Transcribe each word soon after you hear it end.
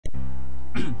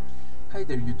Hi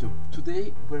there YouTube.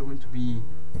 Today we're going to be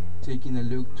taking a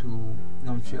look to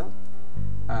Gnome Shell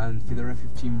and Fedora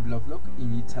 15 Lovelock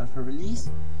in its alpha release.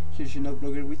 Here's your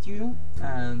Blogger with you,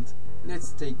 and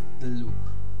let's take the look.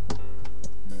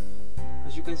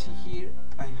 As you can see here,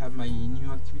 I have my new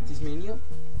activities menu.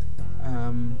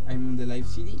 I'm on the live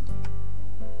CD,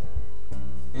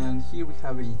 and here we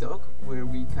have a dock where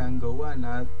we can go and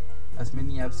add as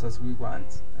many apps as we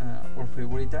want, or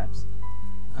favorite apps.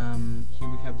 Here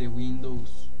we have the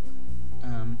Windows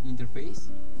interface,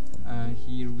 and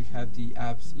here we have the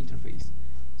apps interface.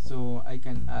 So I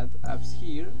can add apps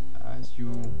here, as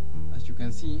you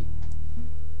can see.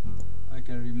 I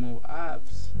can remove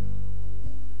apps,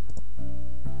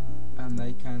 and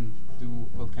I can do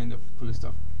all kind of cool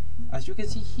stuff. As you can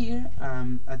see here,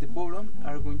 at the bottom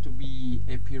are going to be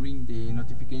appearing the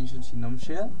notifications in Gnome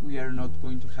Shell. We are not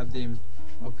going to have them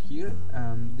up here.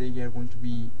 They are going to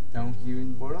be down here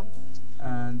in the bottom,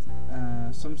 and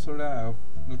some sort of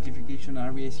notification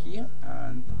area is here,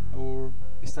 and our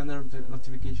standard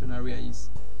notification area is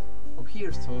up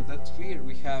here. So that's weird.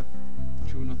 We have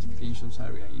two notifications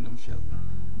area in Gnome Shell,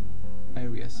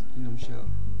 areas in Gnome Shell.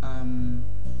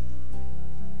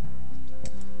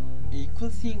 A cool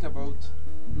thing about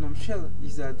Gnome Shell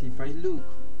is that if I look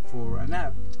for an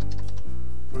app,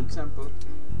 for example,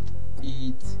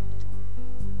 it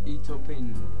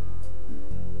open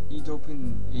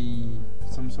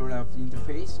some sort of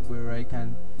interface where I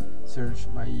can search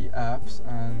my apps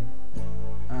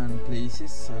and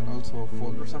places, and also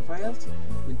folders and files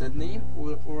with that name,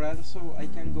 or also I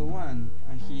can go and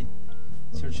hit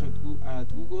search at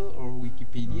Google or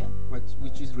Wikipedia,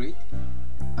 which is great.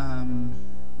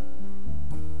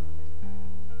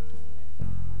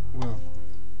 Well,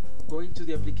 going to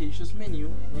the applications menu,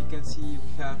 we can see we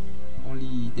have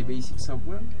only the basic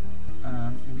software.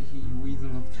 We do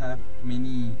not have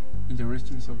many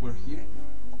interesting software here,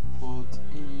 but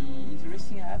an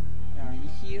interesting app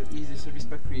here is the Service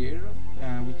Pack Creator,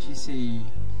 which is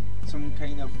some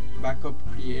kind of backup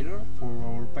creator for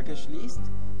our package list.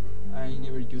 I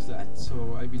never use that,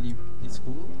 so I believe it's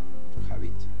cool to have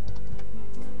it.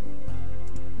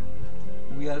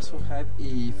 We also have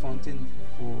a fountain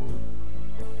for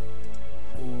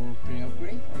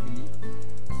pre-upgrade, I believe.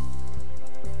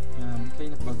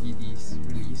 Kind of buggy this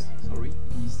release, sorry,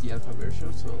 is the alpha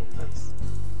version, so that's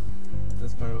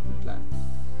part of the plan.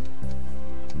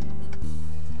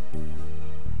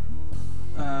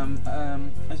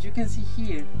 As you can see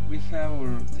here, we have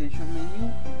our station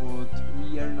menu, but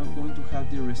we are not going to have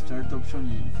the restart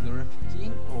option in Fedora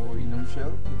 15 or in Gnome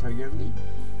Shell entirely.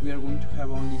 We are going to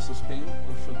have only suspend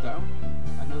or shut down.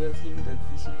 Another thing that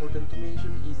is important to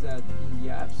mention is that in the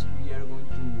apps we are going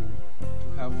to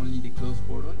have only the close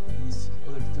button. These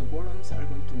other two buttons are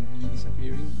going to be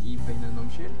disappearing if I use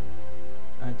Gnome Shell.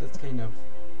 That's kind of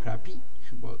crappy,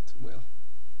 but well,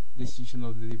 decision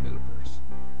of the developers.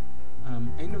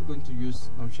 I'm not going to use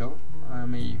Gnome Shell.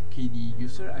 I'm a KDE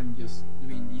user. I'm just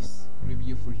doing this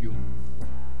review for you.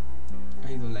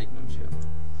 I don't like Gnome Shell.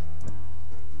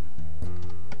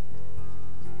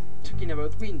 Talking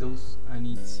about Windows and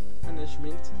its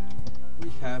management, we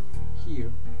have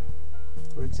here,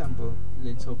 for example,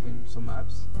 let's open some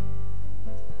apps.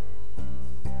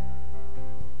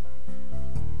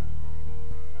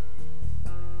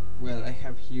 Well, I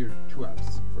have here two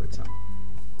apps, for example,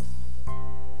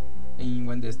 in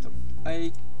one desktop.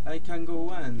 I can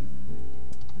go and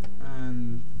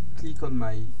click on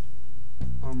my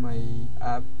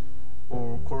app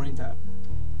or current app,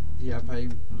 the app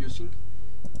I'm using,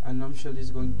 and Gnome Shell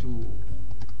is going to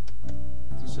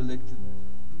select it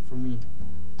for me.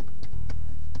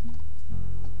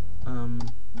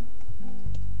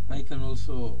 I can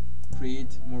also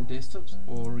create more desktops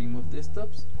or remove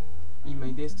desktops. In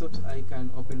my desktops I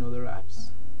can open other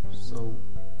apps, so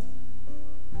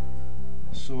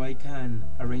I can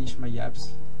arrange my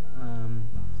apps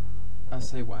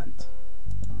as I want.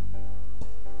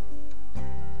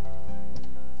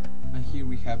 And here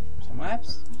we have some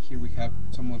apps, here we have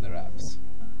some other apps.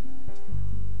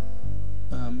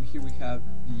 Here we have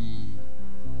the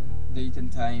date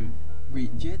and time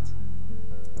widget,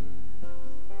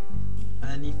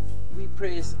 and if we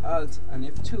press Alt and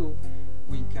F2,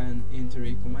 we can enter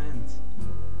a command,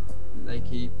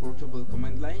 like a portable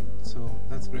command line, so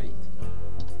that's great.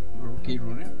 Or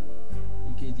KRunner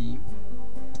in KDE.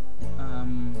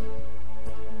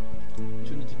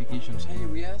 Two notifications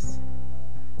areas.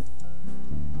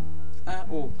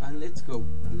 And let's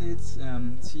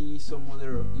see some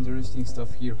other interesting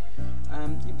stuff here.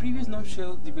 In previous Gnome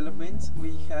Shell developments,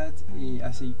 we had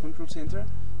as a control center,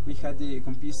 we had the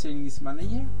Compute Settings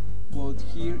Manager, but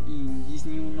here in this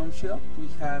new Gnome Shell we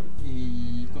have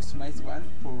a customized one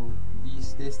for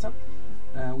this desktop,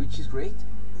 which is great.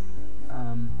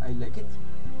 I like it.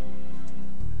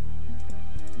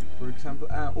 For example,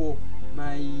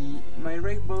 my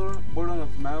right button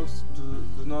of mouse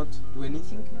do not do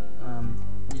anything.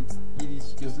 It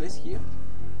is useless here.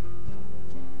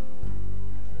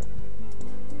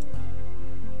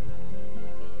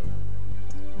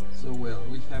 So well,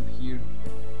 we have here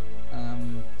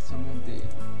some of the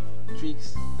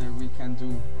tricks that we can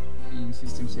do in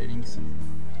system settings.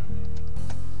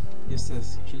 Just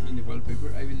as changing the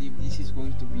wallpaper, I believe this is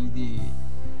going to be the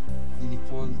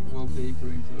default wallpaper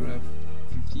in Fedora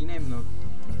 15. I'm not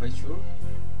quite sure.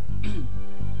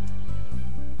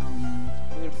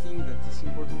 Other thing that is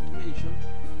important to mention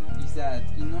is that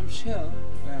in Gnome Shell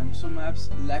some apps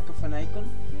lack of an icon,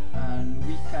 and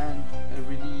we can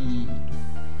really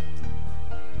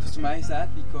customize that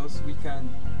because we can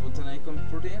put an icon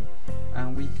for them,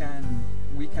 and we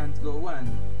can go and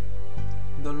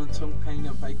download some kind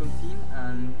of icon theme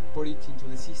and put it into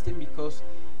the system, because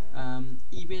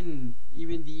even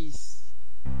this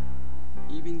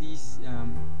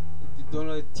the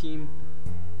download theme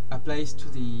applies to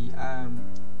the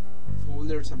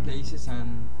folders and places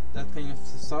and that kind of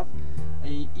stuff.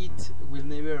 It will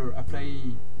never apply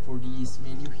for this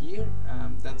menu here.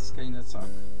 That's kind of suck.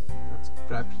 That's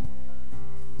crappy.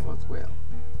 But well,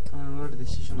 another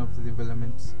decision of the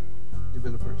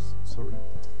developers. Sorry.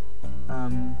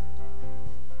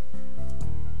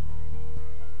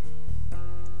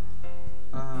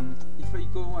 If I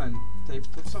go and type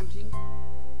for something,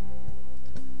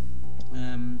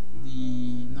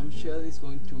 the Gnome Shell is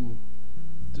going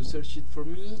to search it for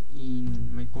me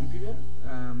in my computer,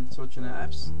 such as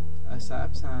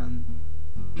apps and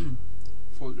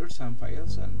folders and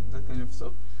files and that kind of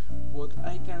stuff. But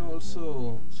I can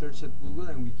also search at Google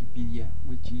and Wikipedia,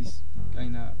 which is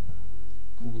kinda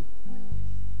cool.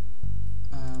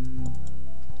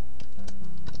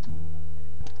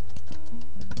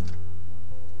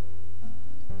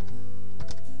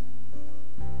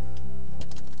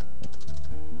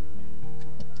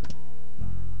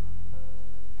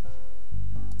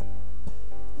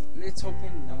 Let's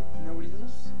open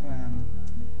Nautilus,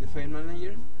 the file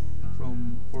manager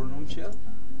for Gnome Shell.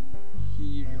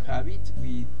 Here you have it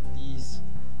with this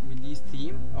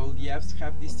theme. All the apps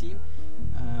have this theme.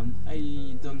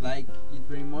 I don't like it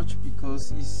very much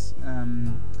because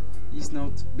it's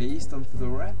not based on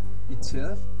Fedora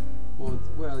itself, but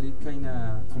well, it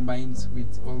kinda combines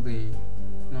with all the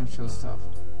Gnome Shell stuff.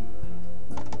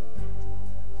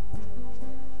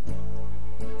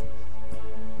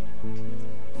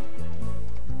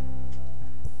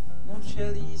 Gnome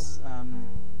Shell is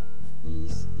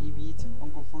a bit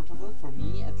uncomfortable for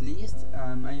me, at least.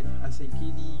 As a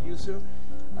KDE user,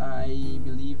 I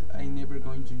believe I'm never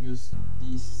going to use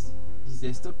this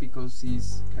desktop because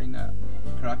it's kinda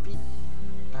crappy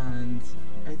and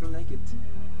I don't like it.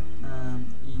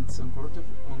 It's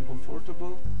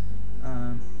uncomfortable.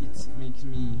 It makes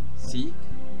me sick.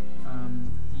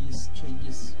 These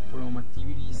changes from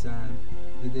activities and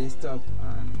the desktop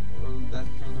and all that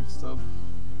kind of stuff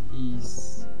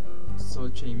is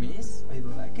such a mess. I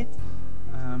don't like it.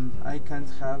 I can't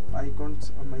have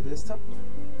icons on my desktop.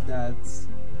 That's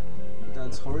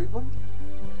horrible.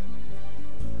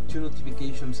 2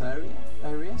 notifications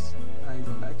areas. I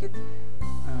don't like it.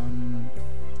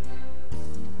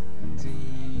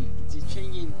 The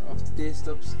changing of the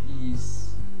desktops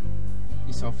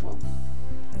is awful.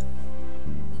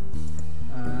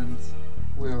 And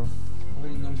well,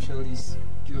 Gnome Shell is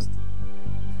just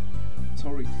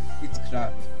sorry. It's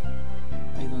crap.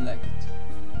 I don't like it.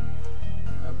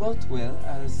 But well,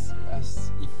 as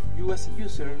if you as a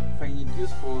user find it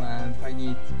useful and find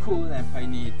it cool and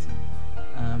find it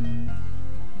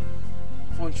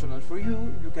functional for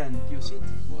you, you can use it,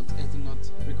 but I do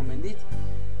not recommend it.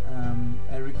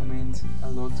 I recommend a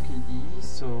lot KDE,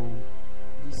 so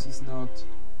this is not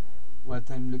what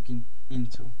I'm looking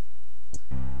into.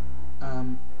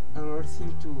 Another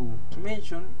thing to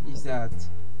mention is that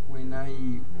when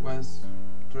I was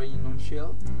trying Gnome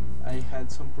Shell, I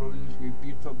had some problems with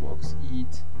VirtualBox.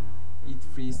 It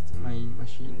freezed my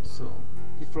machine, so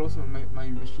it froze my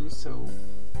machine. So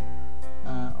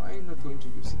I'm not going to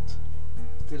use it.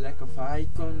 The lack of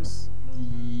icons,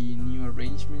 the new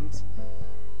arrangement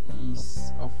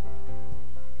is awful.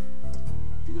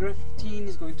 Fedora 15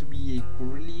 is going to be a cool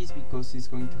release because it's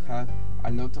going to have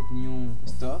a lot of new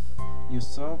stuff, new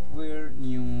software,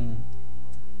 new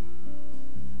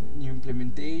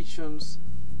implementations,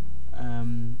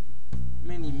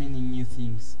 many new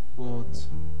things, but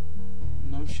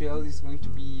Gnome Shell is going to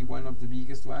be one of the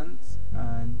biggest ones,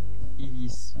 and it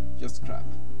is just crap.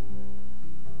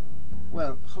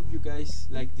 Well, hope you guys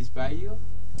like this video,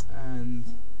 and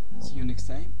see you next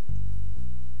time.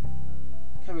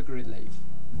 Have a great life.